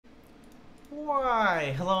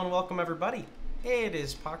Why, hello and welcome everybody. It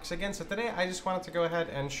is Pohx again. So today I just wanted to go ahead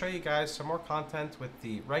and show you guys some more content with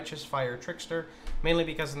the Righteous Fire Trickster, mainly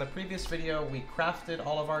because in the previous video we crafted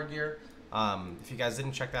all of our gear. If you guys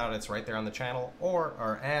didn't check that out, it's right there on the channel.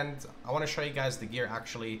 And I want to show you guys the gear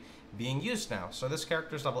actually being used now. So this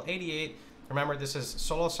character is level 88. Remember, this is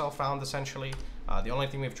solo self-found essentially. The only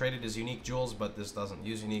thing we've traded is unique jewels, but this doesn't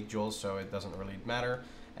use unique jewels, so it doesn't really matter.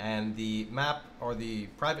 And the map, or the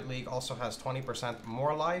private league, also has 20%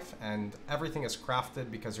 more life, and everything is crafted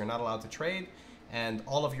because you're not allowed to trade, and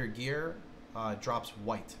all of your gear drops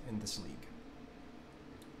white in this league.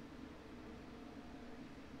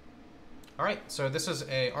 Alright, so this is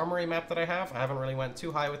a armory map that I have. I haven't really went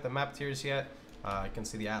too high with the map tiers yet. You can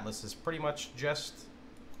see the atlas is pretty much just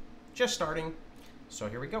starting. So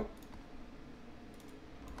here we go.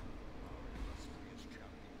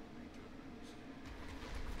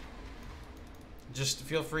 Just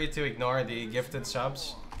feel free to ignore the gifted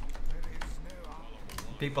subs.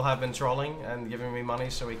 People have been trolling and giving me money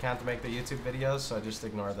so we can't make the YouTube videos, so just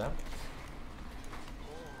ignore them.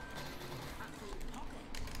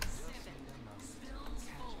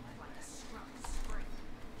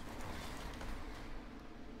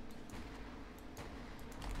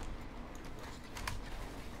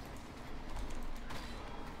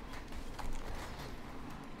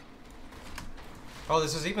 Oh,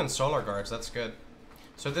 this is even solar guards, that's good.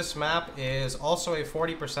 So this map is also a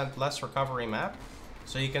 40% less recovery map.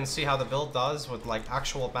 So you can see how the build does with like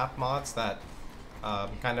actual map mods that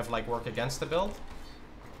kind of like work against the build.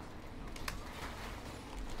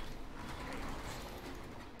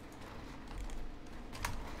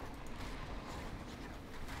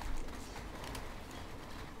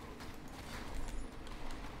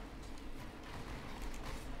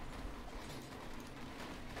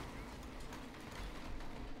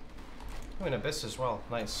 Oh, an abyss as well.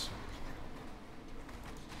 Nice.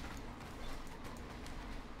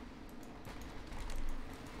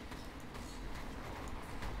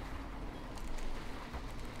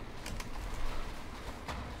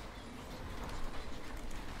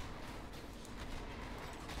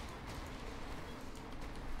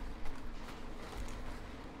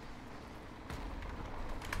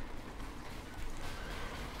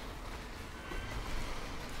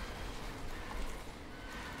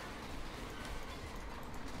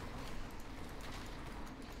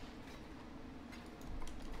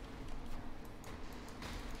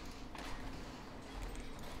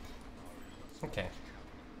 Okay.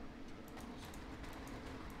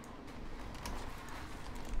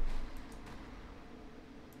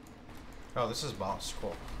 Oh, this is boss.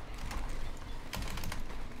 Cool.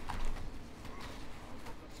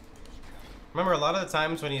 Remember, a lot of the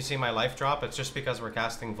times when you see my life drop, it's just because we're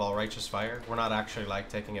casting Vol Righteous Fire. We're not actually like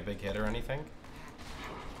taking a big hit or anything.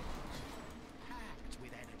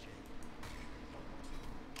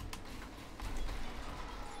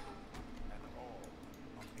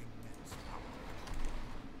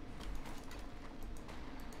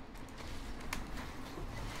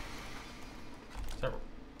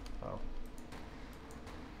 Oh.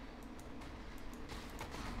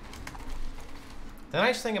 The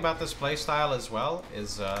nice thing about this playstyle as well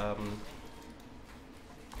is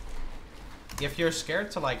if you're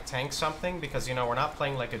scared to like tank something, because you know we're not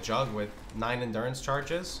playing like a jug with 9 endurance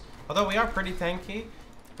charges, although we are pretty tanky,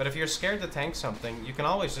 but if you're scared to tank something, you can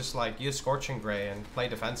always just like use Scorching Ray and play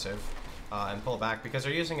defensive and pull back, because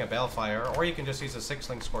they're using a Balefire, or you can just use a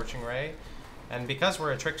 6-link Scorching Ray. And because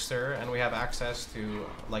we're a Trickster and we have access to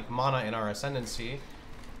like mana in our Ascendancy,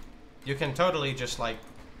 you can totally just like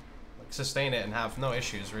sustain it and have no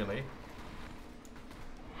issues really.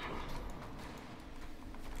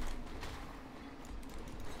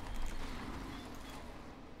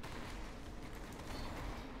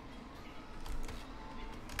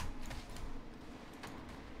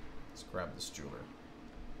 Let's grab this jeweler.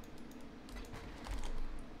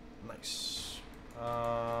 Nice.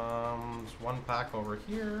 There's one pack over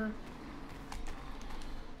here,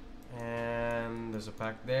 and there's a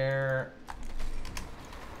pack there.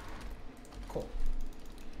 Cool.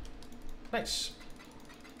 Nice.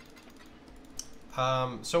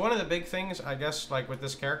 So one of the big things, I guess, like with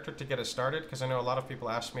this character to get us started, because I know a lot of people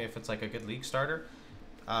ask me if it's like a good league starter.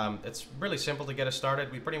 It's really simple to get us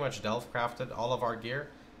started. We pretty much delve crafted all of our gear.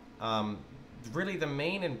 Really the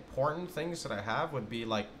main important things that I have would be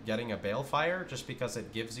like getting a Balefire, just because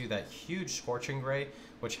it gives you that huge Scorching Ray,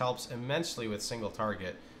 which helps immensely with single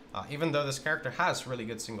target, even though this character has really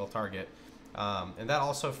good single target. And that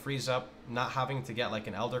also frees up not having to get like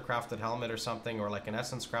an Elder crafted helmet or something, or like an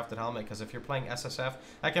Essence crafted helmet, because if you're playing SSF,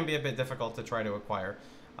 that can be a bit difficult to try to acquire.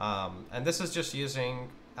 And this is just using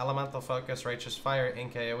Elemental Focus, Righteous Fire,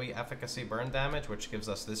 Ink AoE, Efficacy, Burn Damage, which gives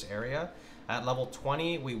us this area. At level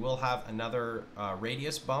 20, we will have another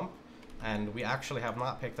Radius bump, and we actually have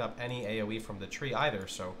not picked up any AoE from the tree either,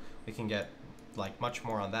 so we can get like much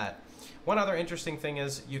more on that. One other interesting thing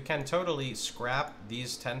is you can totally scrap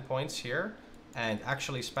these 10 points here and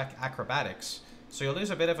actually spec Acrobatics. So you'll lose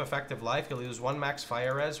a bit of effective life, you'll lose 1 max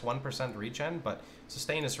fire res, 1% regen, but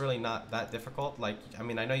sustain is really not that difficult. Like, I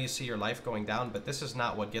mean, I know you see your life going down, but this is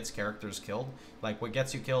not what gets characters killed. Like, what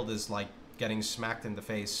gets you killed is like getting smacked in the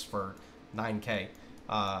face for 9k,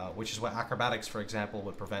 which is what Acrobatics, for example,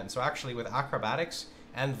 would prevent. So actually with Acrobatics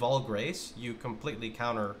and Vol Grace, you completely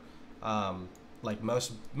counter like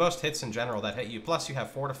most hits in general that hit you. Plus you have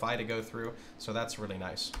Fortify to go through, so that's really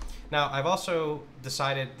nice. Now I've also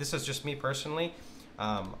decided, this is just me personally,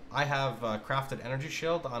 I have crafted Energy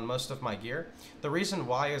Shield on most of my gear. The reason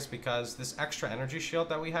why is because this extra Energy Shield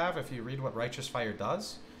that we have, if you read what Righteous Fire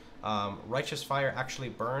does, Righteous Fire actually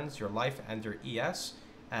burns your life and your ES,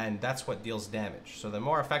 and that's what deals damage. So the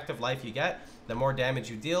more effective life you get, the more damage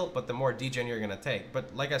you deal, but the more degen you're going to take.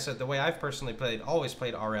 But like I said, the way I've personally played, always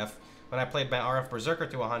played RF, when I played my RF Berserker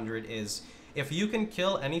to 100, is if you can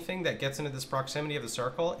kill anything that gets into this proximity of the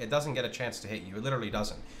circle, it doesn't get a chance to hit you. It literally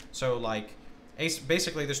doesn't. So like,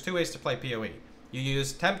 basically there's 2 ways to play PoE. You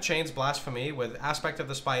use Temp Chains Blasphemy with Aspect of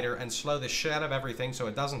the Spider and slow the shit out of everything so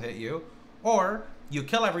it doesn't hit you, or you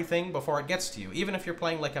kill everything before it gets to you, even if you're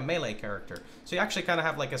playing like a melee character. So you actually kind of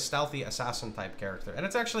have like a stealthy assassin type character. And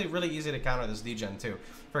it's actually really easy to counter this degen too.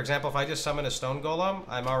 For example, if I just summon a Stone Golem,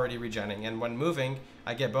 I'm already regenning. And when moving,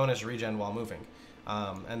 I get bonus regen while moving.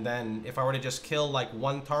 And then if I were to just kill like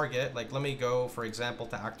one target, like let me go, for example,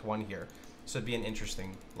 to Act 1 here. So it'd be an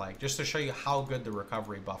interesting, like, just to show you how good the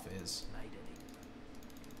recovery buff is.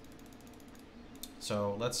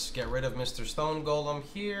 So let's get rid of Mr. Stone Golem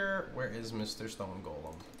here. Where is Mr. Stone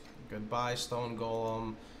Golem? Goodbye, Stone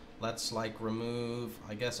Golem. Let's like remove,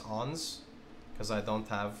 I guess, Ons, because I don't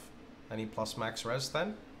have any plus max res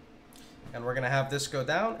then. And we're gonna have this go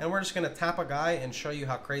down, and we're just gonna tap a guy and show you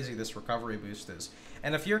how crazy this recovery boost is.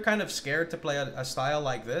 And if you're kind of scared to play a style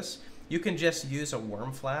like this, you can just use a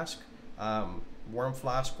Worm Flask. Worm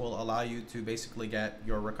Flask will allow you to basically get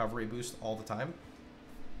your recovery boost all the time.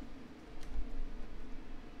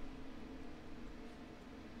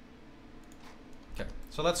 Okay,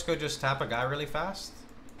 so let's go just tap a guy really fast.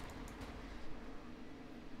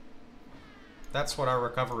 That's what our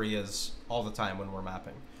recovery is all the time when we're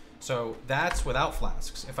mapping. So that's without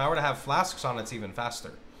flasks. If I were to have flasks on, it's even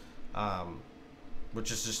faster.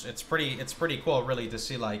 Which is just, it's pretty cool really to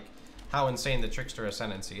see like how insane the Trickster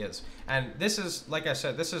Ascendancy is. And this is, like I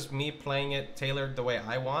said, this is me playing it tailored the way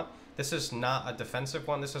I want. This is not a defensive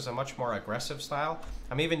one. This is a much more aggressive style.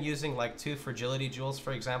 I'm even using like 2 Fragility Jewels,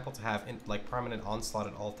 for example, to have like permanent onslaught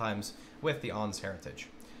at all times with the On's Heritage.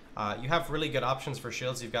 You have really good options for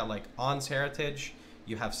shields. You've got like On's Heritage.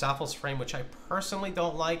 You have Sappho's Frame, which I personally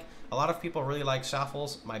don't like. A lot of people really like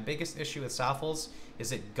Sappho's. My biggest issue with Sappho's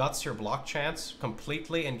is it guts your block chance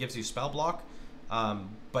completely and gives you spell block.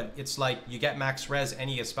 But it's like you get max res and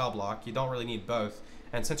you get spell block. You don't really need both.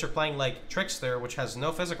 And since you're playing like Trickster, which has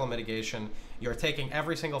no physical mitigation, you're taking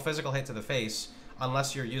every single physical hit to the face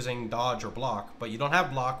unless you're using dodge or block. But you don't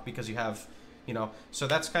have block because you have, you know, so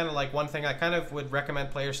that's kind of like one thing I kind of would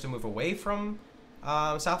recommend players to move away from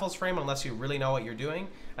Sappho's Frame unless you really know what you're doing.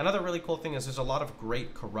 Another really cool thing is there's a lot of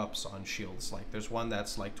great corrupts on shields. Like there's one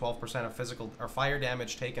that's like 12% of physical or fire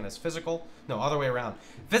damage taken as physical. No, other way around.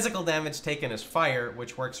 Physical damage taken as fire,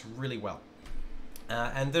 which works really well.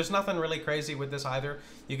 And there's nothing really crazy with this either.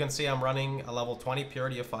 You can see I'm running a level 20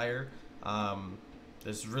 Purity of Fire.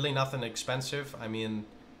 There's really nothing expensive. I mean,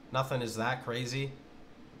 nothing is that crazy,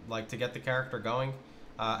 like to get the character going.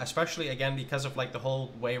 Especially again because of like the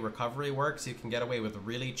whole way recovery works, you can get away with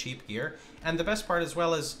really cheap gear. And the best part as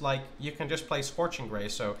well is like you can just play Scorching Ray.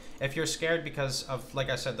 So if you're scared because of, like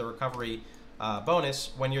I said, the recovery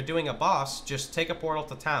bonus, when you're doing a boss, just take a portal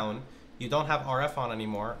to town. You don't have RF on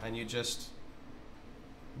anymore, and you just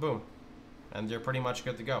boom, and you're pretty much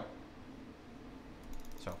good to go.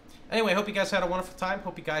 So anyway, hope you guys had a wonderful time.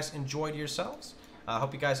 Hope you guys enjoyed yourselves.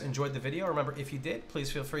 Hope you guys enjoyed the video. Remember, if you did, please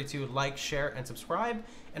feel free to like, share, and subscribe.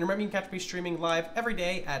 And remember, you can catch me streaming live every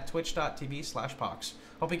day at twitch.tv/Pohx.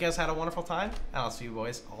 Hope you guys had a wonderful time, and I'll see you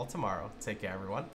boys all tomorrow. Take care, everyone.